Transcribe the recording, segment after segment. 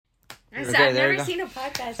I've there never you go. seen a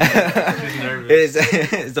podcast. She's nervous.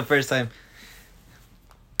 It's the first time.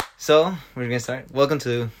 So, we're gonna start. Welcome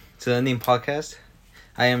to the Name Podcast.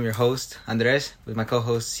 I am your host, Andres, with my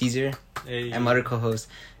co-host, Caesar, Hey. and my other co-host,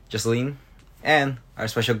 Jocelyn, and our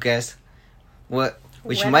special guest, which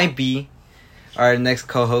Wela. might be our next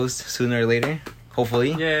co-host sooner or later,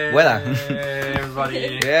 hopefully. Yay, Wela.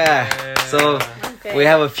 everybody. Yeah. So, Okay. we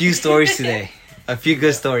have a few stories today. A few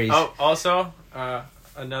good stories. Oh, also,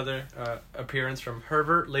 another appearance from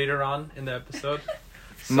Herbert later on in the episode.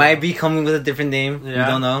 So- Might be coming with a different name. We Yeah.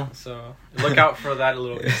 don't know. So look out for that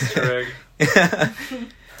little Easter egg.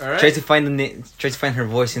 All right. Try to find her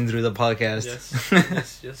voice in through the podcast.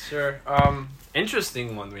 yes, sure.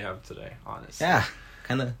 Interesting one we have today, honestly. Yeah,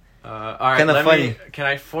 kind of. All right. Kinda funny. Can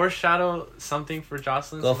I foreshadow something for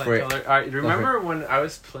Jocelyn? Go since for I it. told her? All right. Remember when I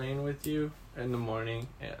was playing with you in the morning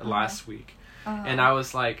last week, and I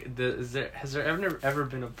was like, has there ever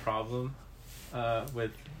been a problem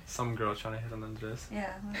with some girl trying to hit on Andres?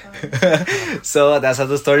 Yeah. So that's how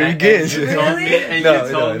the story And begins. you told me, and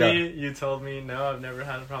No. you told me, no, I've never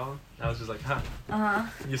had a problem. I was just like, huh.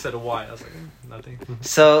 You said why? I was like, nothing.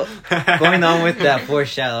 So going on with that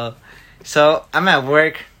foreshadow. So I'm at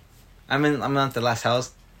work. I'm at the last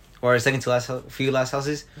house, or second to last few last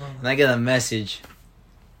houses, and I get a message.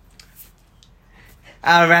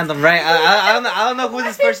 Random, right? I don't know who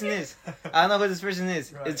this person is. I don't know who this person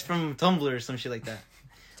is. Right. It's from Tumblr or some shit like that.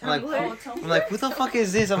 I'm like, Tumblr? I'm like, who the fuck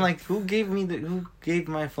is this? I'm like, who gave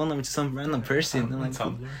my phone number to some random person?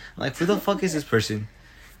 I'm like, who the fuck is this person?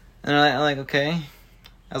 And I'm like, okay.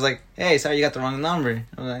 I was like, hey, sorry, you got the wrong number.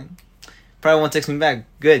 I'm like, probably won't text me back.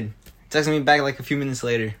 Good. Text me back like a few minutes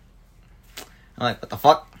later. I'm like, what the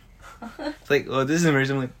fuck? It's like, oh, this is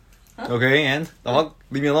emergency. I'm like, okay, and the fuck?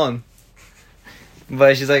 Leave me alone.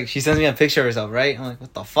 But she's like, she sends me a picture of herself, right? I'm like,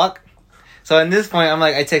 what the fuck? So at this point, I'm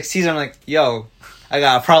like, I text Caesar. I'm like, yo, I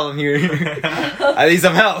got a problem here. I need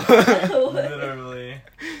some help. Literally.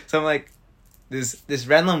 So I'm like, this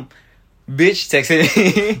random bitch texted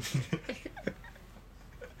me.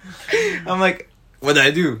 I'm like, what did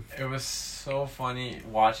I do? It was so funny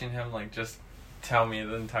watching him like just tell me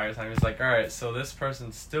the entire time. He's like, all right, so this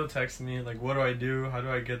person's still texting me. Like, what do I do? How do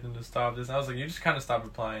I get them to stop this? And I was like, you just kind of stop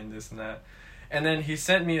replying this and that. And then he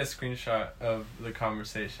sent me a screenshot of the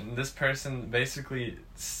conversation. This person basically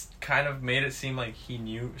kind of made it seem like she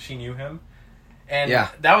knew him. And Yeah.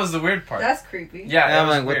 that was the weird part. That's creepy. Yeah, And it I'm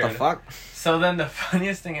was like, what weird. the fuck? So then the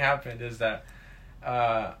funniest thing happened is that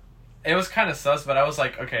it was kind of sus, but I was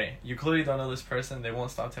like, okay, you clearly don't know this person. They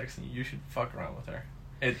won't stop texting you. You should fuck around with her.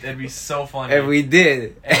 It'd be so funny. And we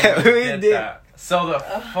did. And we did did. that. So the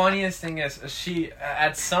funniest thing is, she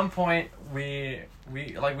at some point we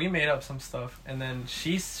made up some stuff, and then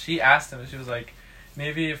she asked him, she was like,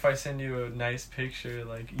 maybe if I send you a nice picture,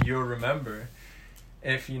 like, you'll remember,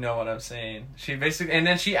 if you know what I'm saying. She basically, and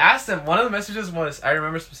then she asked him, one of the messages was, I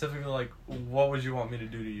remember specifically, like, what would you want me to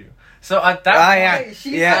do to you? So at that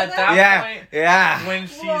point, At that point, yeah. when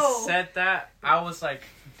she Whoa. said that, I was like,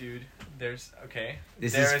 dude, this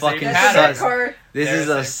Is there is fucking a That's pattern. a car. This There's is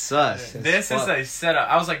a sus. This is a setup.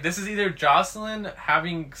 I was like, this is either Jocelyn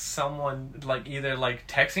having someone like either like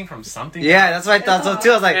texting from something. Yeah, that's what I thought so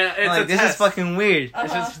too. I was like, And it's I'm like a this is test. fucking weird.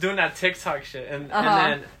 It's just doing that TikTok shit, and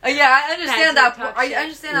Uh-huh. then Yeah, I understand that. TikTok I shit.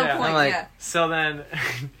 understand that Yeah. point. I'm like- Yeah. so then.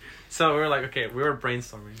 So we were like, okay, we were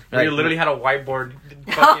brainstorming. Right. We literally had a whiteboard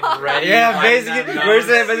fucking ready. Yeah, writing basically, down we're notes.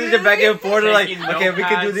 saying messaging back and forth. We're like, Taking okay, we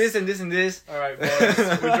can do notepads. this and this and this. All right, boys,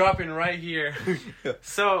 we're dropping right here.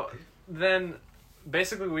 So then,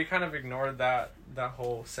 basically, we kind of ignored that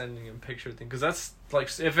whole sending a picture thing, because that's like,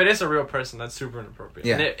 if it is a real person, that's super inappropriate.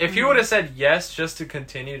 Yeah. And if you would have said yes just to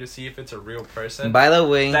continue to see if it's a real person, By the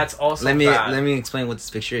way, that's also let bad. me explain what this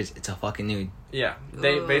picture is. It's a fucking nude. Yeah,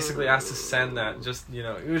 they basically asked to send that. Just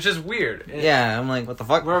it was just weird. And Yeah, I'm like, what the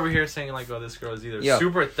fuck? we're over here saying like, oh, this girl is either Yo.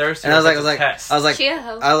 super thirsty. And I was or like, it's a I was like, test. She a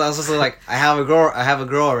hoe. I was also like, I have a girl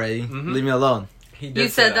already. Mhm. Leave me alone. He You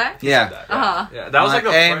did say said that? He Yeah. said that, Uh-huh. Yeah, that was I'm like the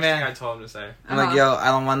like, hey, first man. thing I told him to say. I'm like, Uh-huh. yo, I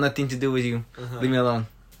don't want nothing to do with you. Uh-huh. Leave me alone.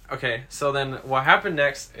 Okay, so then what happened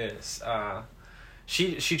next is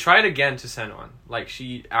she tried again to send one. Like,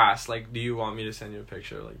 she asked, like, do you want me to send you a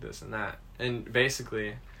picture like this and that? And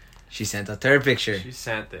basically, She sent a third picture. she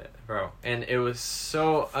sent it, bro. And it was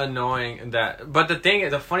so annoying that... But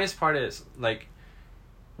the funniest part is, like,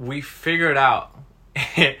 we figured out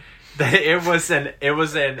that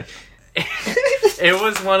it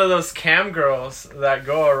was one of those cam girls that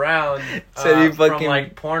go around Sending from fucking-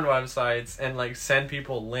 like porn websites and like send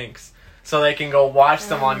people links so they can go watch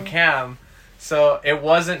them on cam. So it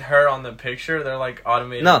wasn't her on the picture. They're like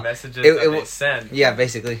automated messages that they send. Yeah,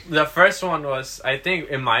 basically. The first one was, I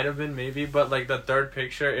think it might have been maybe, but like the third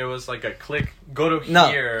picture, it was like a click, go to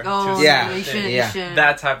here. Oh, to yeah. Yeah.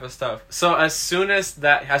 That type of stuff. So as soon as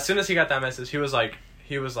he got that message, he was like,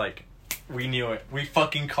 we knew it. We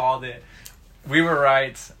fucking called it. We were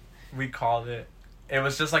right. We called it. It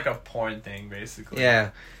was just like a porn thing, basically.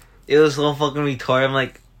 Yeah. It was so fucking retarded. I'm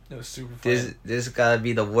like, it was super funny. This gotta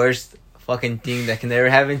be the worst fucking thing that can ever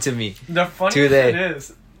happen to me. The funny thing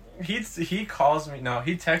is, he calls me. No,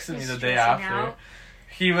 he texted me the day after. Out.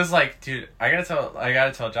 He was like, "Dude, I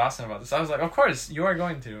gotta tell Jocelyn about this." I was like, "Of course, you are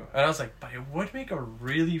going to." And I was like, "But it would make a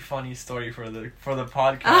really funny story for the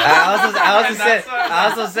podcast." I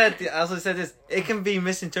also said this. It can be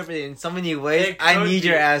misinterpreted in so many ways. I need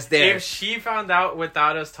your ass there. If she found out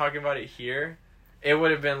without us talking about it here, it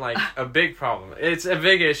would have been like a big problem. It's a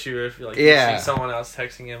big issue if you see someone else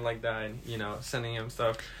texting him like that and sending him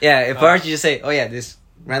stuff. Yeah, if I were to just say, "Oh yeah, this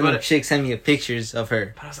random chick sent me pictures of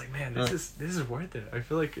her," but I was like, man, this is worth it. I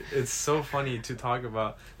feel like it's so funny to talk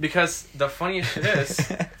about because the funniest shit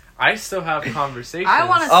is. I still have conversations. I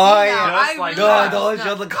want to see that. Don't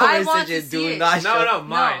show the conversation. Do not show. No,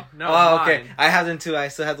 mine. No, oh, okay. I have them too. I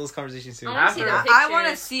still have those conversations too. I want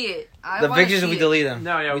to see it. The pictures, we delete them.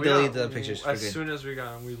 No, yeah, we delete the pictures. As soon as we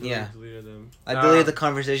got them, we deleted them. I deleted the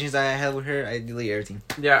conversations that I had with her. I delete everything.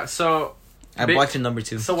 Yeah, so... I blocked your number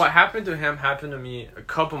too. So what happened to him happened to me a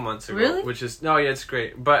couple months ago. Really? Which is... No, yeah, it's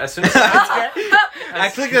great. But as soon as... I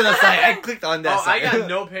clicked on the site. I clicked on that site. I got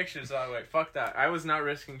no pictures, by the way. Fuck that. I was not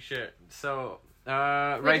risking shit. So,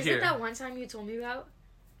 right here. Is it that one time you told me about?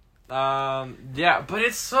 Yeah, but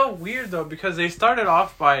it's so weird, though, because they started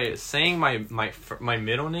off by saying my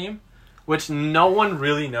middle name, which no one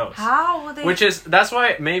really knows. How would they... That's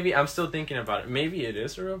why maybe I'm still thinking about it. Maybe it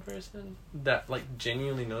is a real person that, like,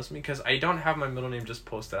 genuinely knows me, because I don't have my middle name just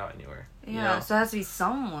posted out anywhere. Yeah, so it has to be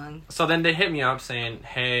someone. So then they hit me up saying,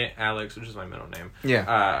 "Hey, Alex," which is my middle name.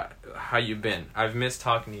 Yeah. How you been? I've missed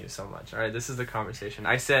talking to you so much. All right, this is the conversation.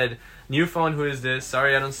 I said, "New phone, who is this?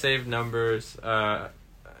 Sorry, I don't save numbers." And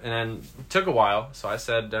then it took a while, so I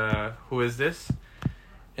said, "Who is this?"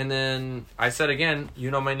 And then I said again,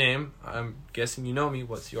 "You know my name. I'm guessing you know me.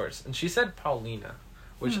 What's yours?" And she said Paulina,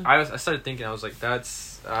 which I started thinking. I was like,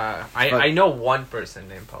 "That's I know one person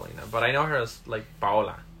named Paulina, but I know her as like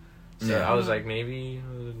Paola." So I was like, maybe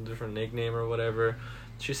a different nickname or whatever.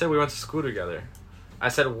 She said we went to school together. I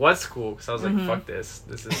said, "What school?" Because I was like, "Fuck this.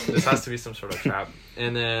 This has to be some sort of trap."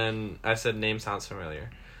 And then I said, "Name sounds familiar."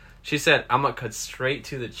 She said, "I'm gonna cut straight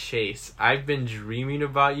to the chase. I've been dreaming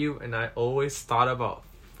about you, and I always thought about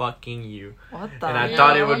fucking you." What the? And I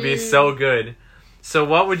thought it would be so good. So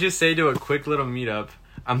what would you say to a quick little meetup?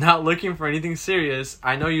 I'm not looking for anything serious.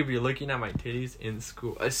 I know you'd be looking at my titties in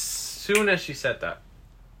school. As soon as she said that,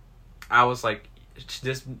 I was like,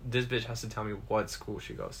 this bitch has to tell me what school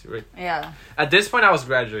she goes to, right? Yeah. At this point, I was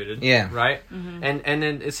graduated. Yeah. Right? Mm-hmm. And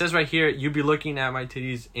then it says right here, you'd be looking at my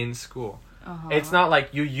titties in school. It's not like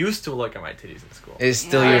you used to look at my titties in school. It's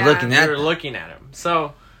still you're looking at them. You're looking at them.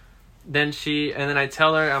 So... Then I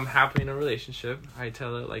tell her I'm happy in a relationship. I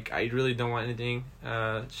tell her, like, I really don't want anything.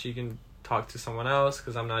 She can talk to someone else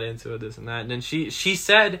because I'm not into it, this and that. And then she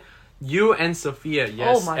said, "You and Sophia,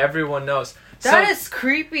 yes, everyone knows." That is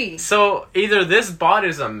creepy. So either this bot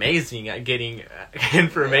is amazing at getting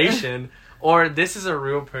information, or this is a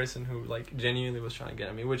real person who, like, genuinely was trying to get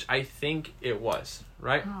at me, which I think it was,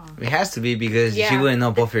 right? Oh. It has to be because she wouldn't know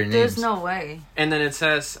both your names. There's no way. And then it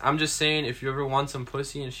says, "I'm just saying, if you ever want some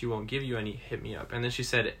pussy and she won't give you any, hit me up." And then she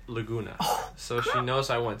said Laguna. So she knows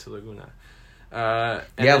I went to Laguna. And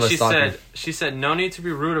then she said, "No need to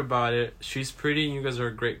be rude about it. She's pretty and you guys are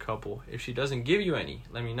a great couple. If she doesn't give you any,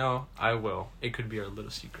 let me know. I will. It could be our little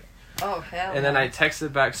secret." Oh, hell. And then I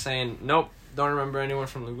texted back saying, "Nope, don't remember anyone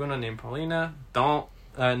from Laguna named Paulina.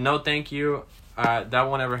 No thank you. That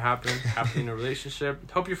won't ever happen. Happy in a relationship.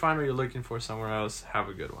 Hope you find what you're looking for somewhere else. Have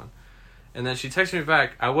a good one." And then she texted me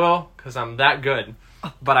back, "I will, because I'm that good.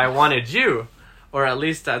 But I wanted you. Or at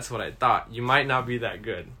least that's what I thought. You might not be that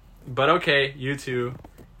good. But okay, you too.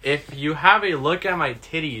 If you have a look at my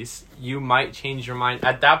titties, you might change your mind."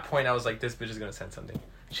 At that point, I was like, this bitch is going to send something.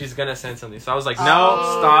 She's going to send something. So I was like,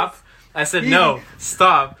 no, stop. I said, no,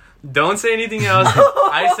 stop. Don't say anything else.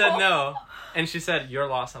 I said no. And she said, "You're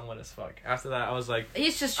lost on what as fuck." After that, I was like,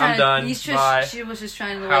 he's just trying. I'm done. Bye. She was just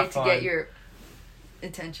trying to get your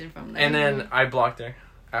attention from there. And then I blocked her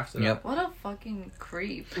after that. What a fucking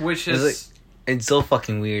creep. Which is... It's so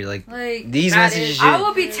fucking weird. Like these messages. I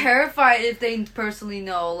would be terrified if they personally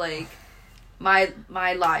know, like...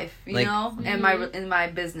 my life, you Like- know, and my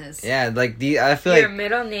business. Yeah, like I feel Your like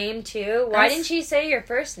middle name too. Why didn't she say your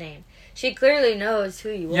first name? She clearly knows who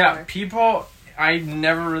you Yeah, are. people. I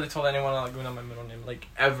never really told anyone Laguna my middle name, like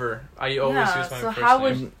ever. I always use my so first how name.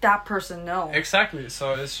 would that person know? Exactly.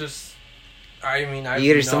 So it's just. I mean, I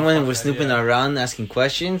either no someone fucking was snooping idea. around asking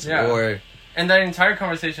questions, Yeah. or And that entire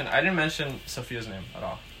conversation, I didn't mention Sophia's name at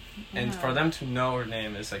all. And Yeah. for them to know her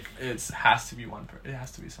name is like it has to be one person. It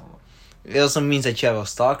has to be someone, it also means that you have a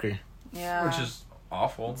stalker. Yeah. which is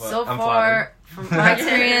awful. But So I'm far, from my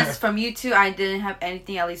experience, from you two, I didn't have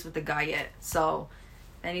anything, at least with the guy yet. So,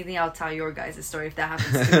 anything, I'll tell your guys' story if that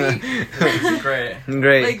happens to me. It's great.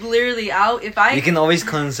 Great. Like, literally, You can always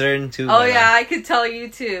concern too. Oh, yeah, I could tell you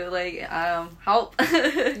too. Like, help.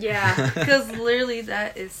 Yeah. Because literally,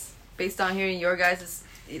 that is based on hearing your guys'.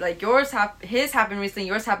 Like, his happened recently,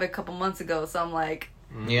 yours happened a couple months ago. So, I'm like,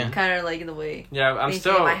 Yeah. kind of like in the way. Yeah, I'm thinking it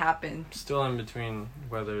still might happen. in between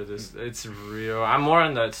whether it's real. I'm more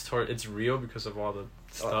on that story. It's real because of all the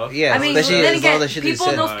stuff. Yeah, I mean, especially then with all again, the shit they people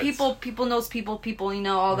said. knows people knows people, you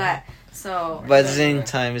know, all that. So. But at the same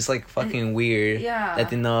time, it's like fucking weird Yeah. that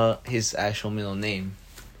they know his actual middle name.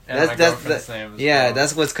 And That's- my that's girlfriend's name. As Yeah, well.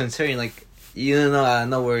 that's what's concerning. Like, you don't know out of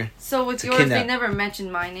nowhere. So with To yours, kidnap. they never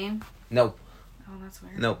mentioned my name. Nope. Oh, that's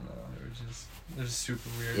weird. Nope. No, they're just super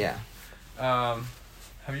weird. Yeah.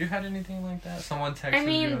 Have you had anything like that? Someone texted I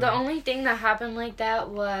mean, you. the only thing that happened like that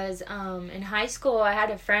was in high school. I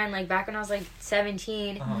had a friend like back when I was like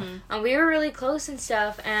 17, Uh-huh. and we were really close and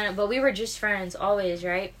stuff. But we were just friends always,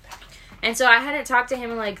 right? And so I hadn't talked to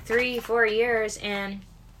him in like 3-4 years, and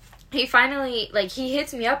he finally he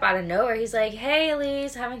hits me up out of nowhere. He's like, "Hey,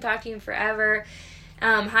 Elise, haven't talked to you in forever.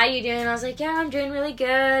 How you doing?" I was like, "Yeah, I'm doing really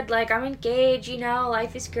good. Like, I'm engaged. You know,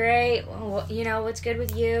 life is great. You know, what's good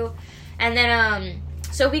with you?" And then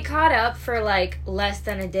so we caught up for like less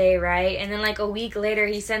than a day, right? And then like a week later,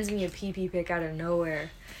 he sends me a pee pic out of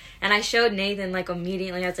nowhere, and I showed Nathan like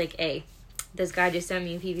immediately. I was like, "Hey, this guy just sent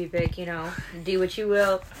me a pee pic. You know, do what you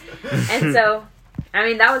will." And so, I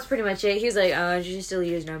mean, that was pretty much it. He was like, "Oh, did you just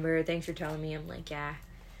delete his number? Thanks for telling me." I'm like, "Yeah."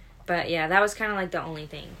 But yeah, that was kind of like the only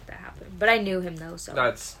thing that happened. But I knew him though, so.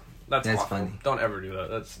 That's awful. funny. Don't ever do that.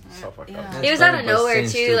 That's so fucked Yeah. up. That's He was funny, out of but nowhere too.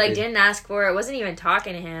 staying Like, stupid. didn't ask for it. Wasn't even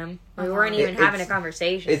talking to him. We Uh-huh. weren't even having a It's-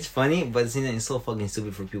 conversation. It's funny, but it's so fucking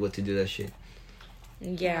stupid for people to do that shit.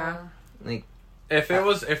 Yeah. Like, If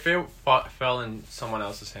it fell in someone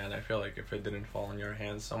else's hand, I feel like if it didn't fall in your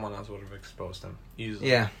hands, someone else would have exposed him easily.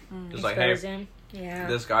 yeah. Just like, hey, Expose him. Yeah.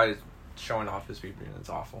 this guy is showing off his PP and it's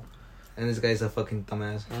awful. And this guy's a fucking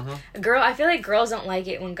dumbass. I feel like girls don't like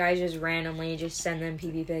it when guys just randomly just send them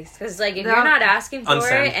PB pics. Because, like, if No. you're not asking for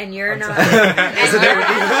Unsend. it and you're not... Unsend. That's and a you're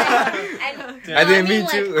different- not- Yeah. I didn't mean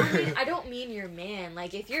like, to. I don't mean your man.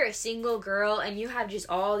 Like, if you're a single girl and you have just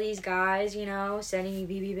all these guys, you know, sending you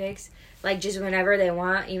BB pics, like, just whenever they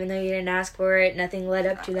want, even though you didn't ask for it, nothing led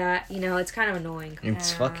up to that, you know, it's kind of annoying.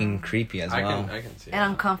 It's Yeah. fucking creepy as I well. can see. And it.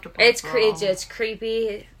 uncomfortable. It's as well. it's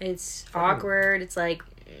creepy. It's awkward. It's like,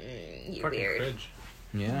 you're Fucking weird. cringe.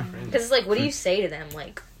 Yeah. Cringe. Because it's like, what do you say to them?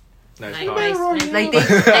 Like, Nice nice, talk. nice, Like,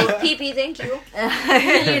 nice PP, thank you.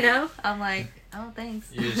 You know? I'm like, oh,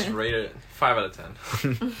 thanks. You just rate it 5 out of 10.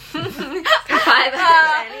 5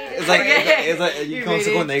 out of 10. It's like, Okay. it's like you You can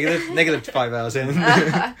also made go it. negative 5 out of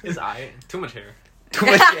 10. His eye, too much hair. Too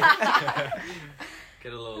much.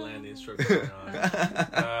 Get a little landing stroke going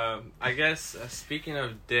on. I guess speaking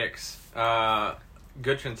of dicks,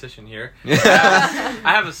 good transition here. I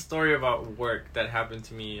have a story about work that happened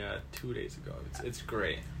to me 2 days ago. It's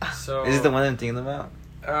great. So Is it the one I'm thinking about?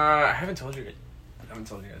 I haven't told you. I haven't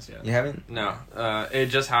told you guys yet. You haven't? No. It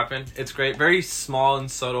just happened. It's great. Very small and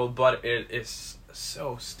subtle, but it is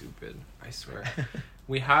so stupid. I swear.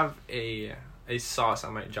 We have a sauce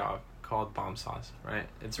at my job called bomb sauce, right?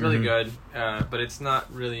 It's really Mhm. good, but it's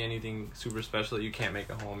not really anything super special that you can't make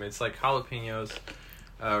at home. It's like jalapenos,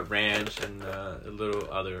 ranch, and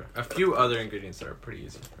a few other ingredients that are pretty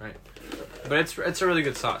easy, right? But it's a really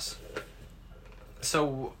good sauce.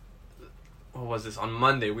 So, what was this? On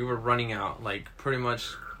Monday, we were running out, like pretty much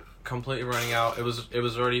completely running out. It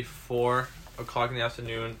was already 4:00 in the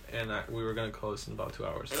afternoon, and we were gonna close in about 2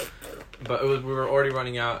 hours. But we were already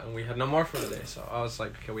running out, and we had no more for the day. So I was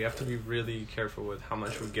like, okay, we have to be really careful with how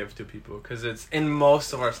much we give to people because it's in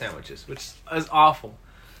most of our sandwiches, which is awful.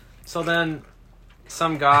 So then,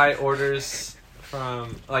 some guy orders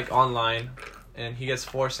from like online, and he gets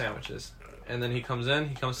 4 sandwiches, and then he comes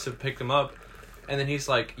to pick them up. And then he's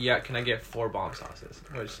like, yeah, can I get 4 bomb sauces?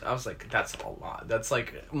 Which I was like, that's a lot. That's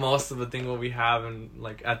like most of the thing what we have. And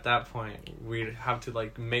like at that point, we'd have to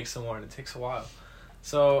like make some more and it takes a while.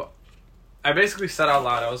 So I basically said out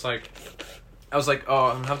loud, I was like, I was like, oh,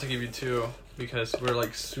 I'm gonna have to give you 2 because we're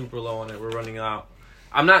like super low on it. We're running out.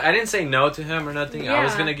 I didn't say no to him or nothing. I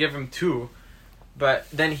was gonna give him 2, but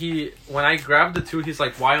then when I grabbed the 2, he's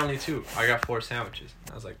like, why only 2? I got 4 sandwiches.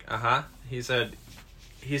 I was like, He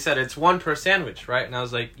said it's 1 per sandwich, right? And I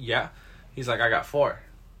was like, yeah. He's like, I got 4.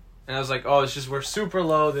 And I was like, oh, it's just we're super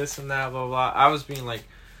low, this and that, blah, blah. I was being like,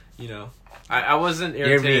 I wasn't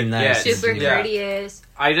irritated. You're being nice. Super courteous.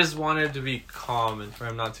 I just wanted to be calm and for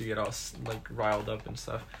him not to get all like riled up and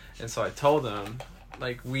stuff. And so I told him,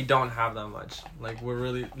 like, we don't have that much. Like, we're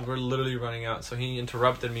literally running out. So he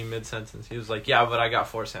interrupted me mid-sentence. He was like, yeah, but I got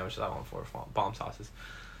 4 sandwiches. I want 4 bomb sauces.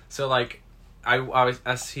 So, like, I was,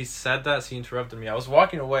 as he said that, he interrupted me. I was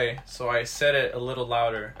walking away, so I said it a little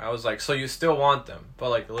louder. I was like, so you still want them, but,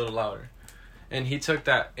 like, a little louder. And he took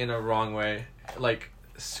that in a wrong way, like,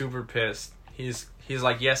 super pissed. He's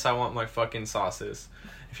like, yes, I want my fucking sauces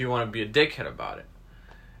if you want to be a dickhead about it.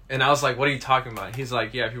 And I was like, what are you talking about? He's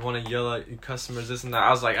like, yeah, if you want to yell at your customers, this and that.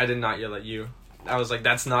 I was like, I did not yell at you. I was like,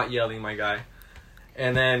 that's not yelling, my guy.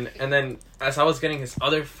 And then as I was getting his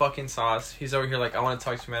other fucking sauce, he's over here like, I want to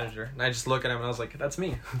talk to your manager. And I just look at him and I was like, that's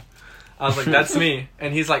me. I was like, that's me.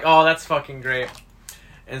 And he's like, oh, that's fucking great.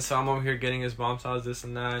 And so I'm over here getting his bomb sauce, this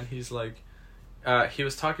and that. And he's like, he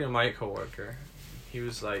was talking to my coworker. He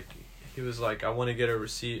was like, I want to get a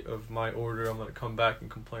receipt of my order. I'm going to come back and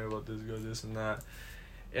complain about this and that.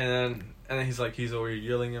 And then he's like, he's over here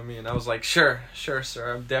yelling at me. And I was like, sure,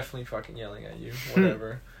 sir. I'm definitely fucking yelling at you.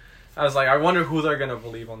 Whatever. I was like, I wonder who they're going to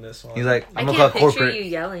believe on this one. He's like, I I'm can't going to call picture corporate. you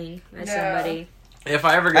yelling at somebody. If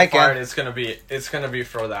I ever get fired, it's gonna be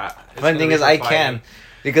for that. Funny thing is, I can.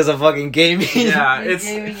 Because of fucking gaming. Yeah, it's...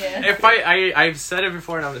 Gaming, yeah. If I've said it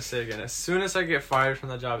before and I'm gonna say it again. As soon as I get fired from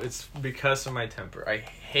the job, it's because of my temper. I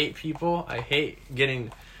hate people. I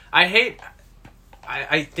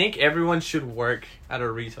think everyone should work at a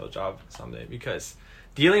retail job someday because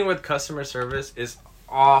dealing with customer service is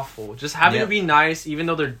awful. Just having to be nice even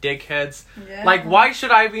though they're dickheads. Yeah. Like, why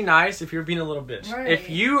should I be nice if you're being a little bitch? Right. If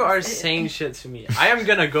you are saying shit to me, I am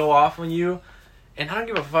gonna go off on you and I don't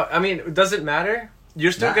give a fuck. I mean, does it matter?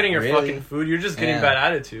 You're still getting your fucking food. You're just getting bad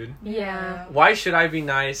attitude. Yeah. Why should I be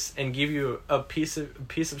nice and give you a piece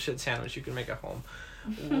of shit sandwich you can make at home?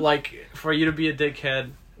 Like, for you to be a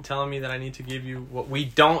dickhead telling me that I need to give you what we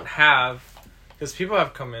don't have, because people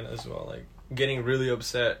have come in as well, like, getting really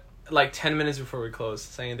upset like 10 minutes before we close,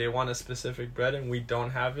 saying they want a specific bread and we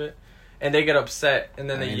don't have it, and they get upset and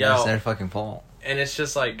then they yell. That's their fucking fault. And it's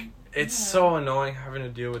just like, it's so annoying having to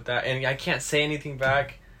deal with that, and I can't say anything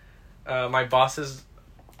back. My bosses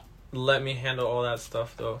let me handle all that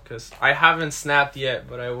stuff though, because I haven't snapped yet,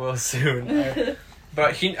 but I will soon.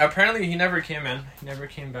 But he never came in. He never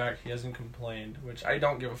came back. He hasn't complained, which I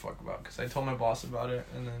don't give a fuck about because I told my boss about it,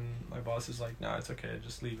 and then my boss is like, "Nah, it's okay.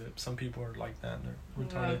 Just leave it." Some people are like that, and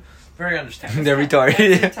they're retarded. Very understandable. They're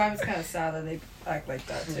retarded. Sometimes it's kind of sad that they act like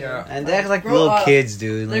that too. Yeah, and they act like little kids,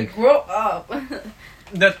 dude. They like, grow up.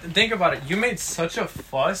 Think about it. You made such a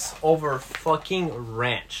fuss over fucking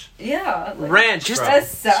ranch. Yeah. Like, ranch, just bro.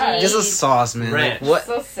 sad. Just a sauce, man. Ranch. Like, what?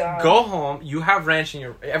 So sad. Go home. You have ranch in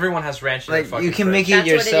your... Everyone has ranch in their fucking you can fridge. make it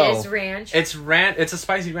yourself. That's what it is, ranch. It's ranch. It's a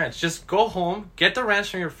spicy ranch. Just go home, get the ranch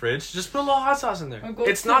from your fridge, just put a little hot sauce in there.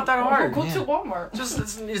 It's not that hard. Go to Walmart.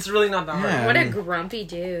 It's really not that hard. What a grumpy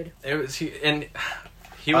dude.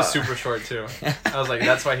 He was super short too. I was like,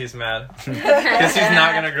 that's why he's mad. Because he's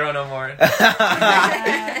not gonna grow no more.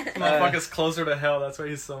 Motherfucker's closer to hell. That's why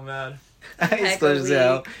he's so mad. He's closer to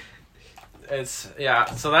hell.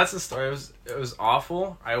 So that's the story. It was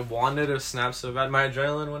awful. I wanted to snap so bad. My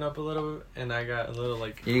adrenaline went up a little bit, and I got a little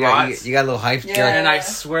like you got a little hyped. Yeah. And I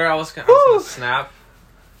swear I was gonna snap.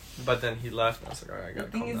 But then he left, and I was like, alright, I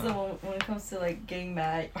gotta calm down. The thing is, when it comes to, like, getting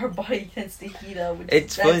mad, our body tends to heat up.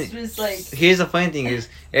 It's funny. Just, like... Here's the funny thing is,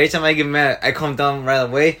 every time I get mad, I calm down right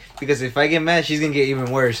away, because if I get mad, she's gonna get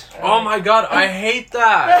even worse. Oh my god, I hate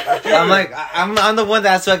that! I'm like, I'm the one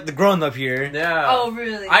that's like the grown-up here. Yeah. Oh,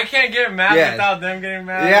 really? I can't get mad without them getting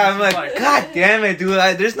mad. Yeah, I'm like, god damn it, dude,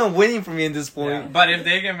 there's no winning for me at this point. Yeah. But if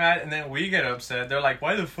they get mad and then we get upset, they're like,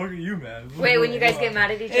 why the fuck are you mad? Wait, when you guys get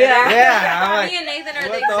mad at each other? Yeah, I'm like, me and Nathan are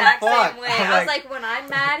the exact same way. I was like, when I'm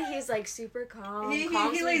mad, he's like super calm. He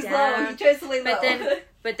calms lays me low. down. He tries to lay low.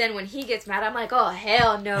 But then when he gets mad, I'm like, oh,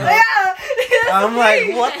 hell no. Yeah! I'm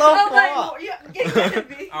like, what the fuck?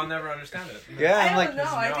 Like, I'll never understand it. Yeah, I'm like,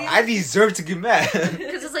 I deserve to get mad.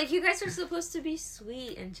 Because it's like, you guys are supposed to be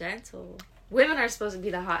sweet and gentle. Women are supposed to be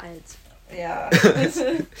the hotheads. Yeah.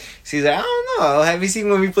 She's like, I don't know. Have you seen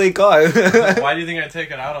when we play COD? Why do you think I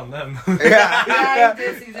take it out on them? Yeah,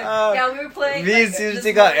 yeah, we were playing. Me and like, Caesar this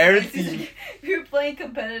take out morning, everything. We were playing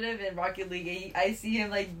competitive in Rocket League. And I see him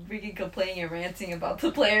like freaking complaining and ranting about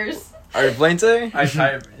the players. Are you playing today? I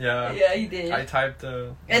typed, yeah. Yeah, he did. I typed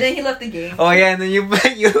And then he left the game. Oh yeah, and then you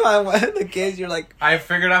on one of the kids. You're like, I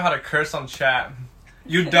figured out how to curse on chat.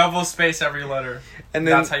 You double space every letter. and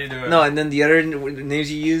then That's how you do it. no, and then the other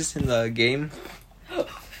names you use in the game.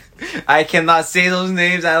 I cannot say those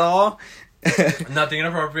names at all. Nothing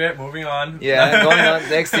inappropriate. Moving on. Yeah, going on.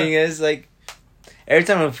 Next thing is like, every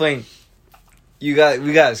time we're playing, we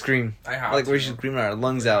gotta scream. I have Like to. we're screaming our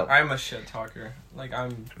lungs out. I'm a shit talker. Like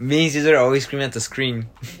I'm. Me and Caesar are always screaming at the screen.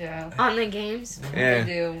 Yeah. On the games. Yeah. I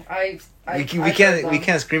do. I We I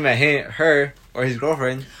can't scream at her or his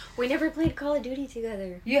girlfriend. We never played Call of Duty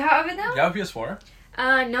together. You have it now? You have a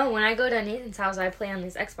PS4? No, when I go to Nathan's house, I play on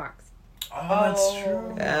this Xbox. Oh, that's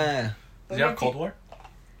true. Yeah. Do you have Cold War?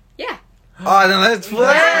 Yeah. Oh, then let's play.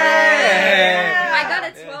 Yeah. I got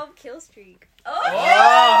a 12 kill streak.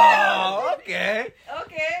 Oh, okay.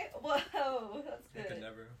 Okay. Whoa, that's You could good.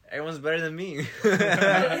 never. Everyone's better than me.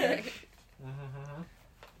 Yeah.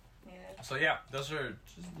 So yeah, those are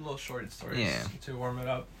just little short stories Yeah. to warm it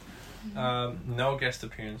up. No guest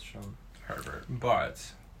appearance from Herbert,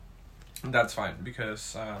 but that's fine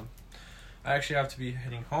because I actually have to be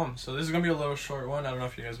heading home. So this is gonna be a little short one. I don't know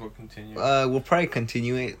if you guys will continue. We'll probably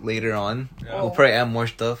continue it later on. Yeah. We'll probably add more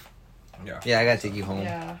stuff. Yeah. Yeah, I gotta take you home.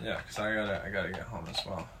 Yeah. Yeah, because I gotta get home as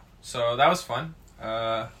well. So that was fun.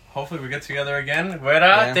 Hopefully we get together again. Guera,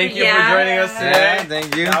 Yeah. thank you Yeah. for joining us today. Yeah,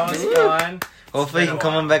 thank you. That was Woo. fun. Hopefully you can It's been a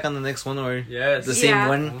come while. on back on the next one or Yes. the same Yeah.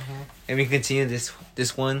 one, Mhm. and we continue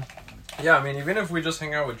this one. Yeah, I mean, even if we just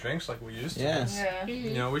hang out with drinks like we used to, Yeah. Yeah.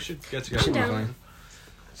 you know, we should get Should together. be down. fine.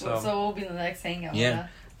 So we'll be the next hangout. Yeah.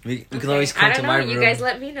 We can Okay. always I come don't to know. my You room. guys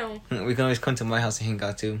let me know. We can always come to my house and hang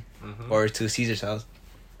out too, Mhm. or to Caesar's house.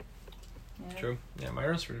 Yeah. True. Yeah, my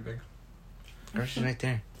room's pretty big. Ours is right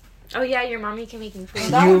there. Oh yeah, your mommy can make me Well,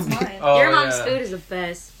 food. that You- one's mine. Oh, Your mom's yeah. food is the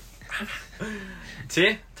best.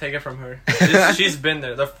 See? Take it from her. She's been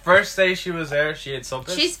there. The first day she was there, she ate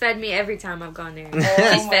sopes. She's fed me every time I've gone there.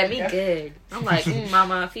 Oh She's my fed me God. good. I'm like,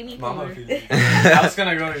 mama, feed me Mama more. feed me. I was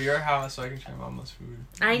gonna go to your house so I can try Mama's food.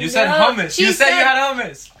 I You know. said hummus. She You said you had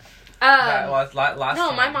hummus. Last No,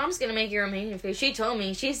 time. my mom's gonna make you Romanian food. She told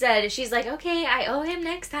me. She's like, okay, I owe him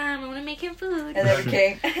next time. I want to make him food. And then we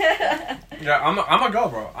came. Yeah, I'm a go,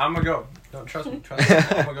 bro. I'm a go. No, trust me.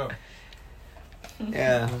 I'm a go.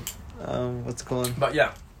 Yeah. What's going? But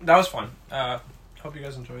yeah, that was fun. Hope you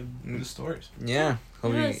guys enjoyed the stories. Yeah.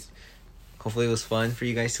 Yes. Hopefully it was fun for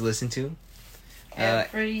you guys to listen to. And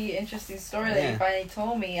pretty interesting story that yeah. you finally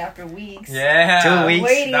told me after weeks. Yeah. 2 weeks.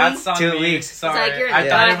 Waiting. That's on 2 me. weeks. It's Sorry. like you're in I the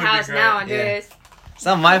thought it God would house be great. now, Andres. It's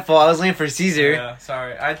not my fault. I was waiting for Caesar. Yeah,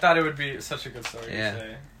 sorry. I thought it would be such a good story Yeah. to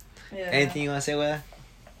say. Yeah. Anything you want to say, Willa?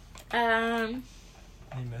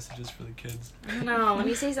 Any messages for the kids? I don't know. Let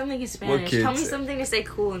me say something in Spanish. kids? Tell me something to say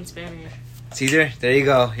cool in Spanish. Caesar, there you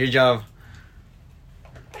go. Your job.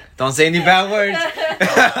 Don't say any bad words.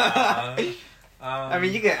 I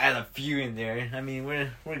mean, you can add a few in there. I mean, we're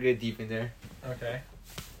good deep in there. Okay.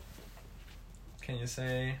 Can you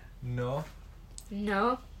say no?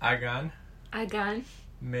 No, Hagan, hagan,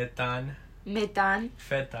 metan, metan,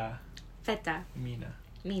 feta, feta, mina.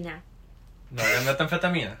 mina. No, ya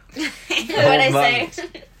metanfetamina. What I say?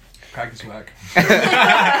 Practice whack.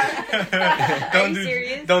 Are you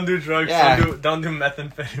serious? Don't do drugs. Yeah. Don't do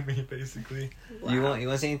methamphetamine. Basically. You want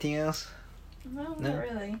to say anything else? No, No. not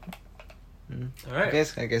really. All right. I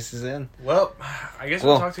guess it's the end. Well, I guess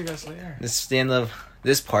Well, we'll talk to you guys later. This is the end of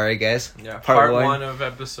this part, I guess. Yeah. part Part one. one of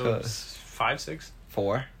episodes 5, 6.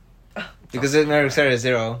 4. Because it never started at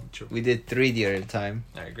 0. True. We did 3 the other time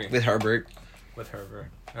I agree. with Herbert. With Herbert.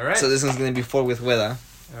 All right. So this one's gonna be 4 with Willa.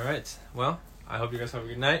 All right. Well, I hope you guys have a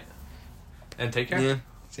good night. And take care. Yeah.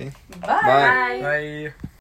 See. Bye. Bye. Bye. Bye.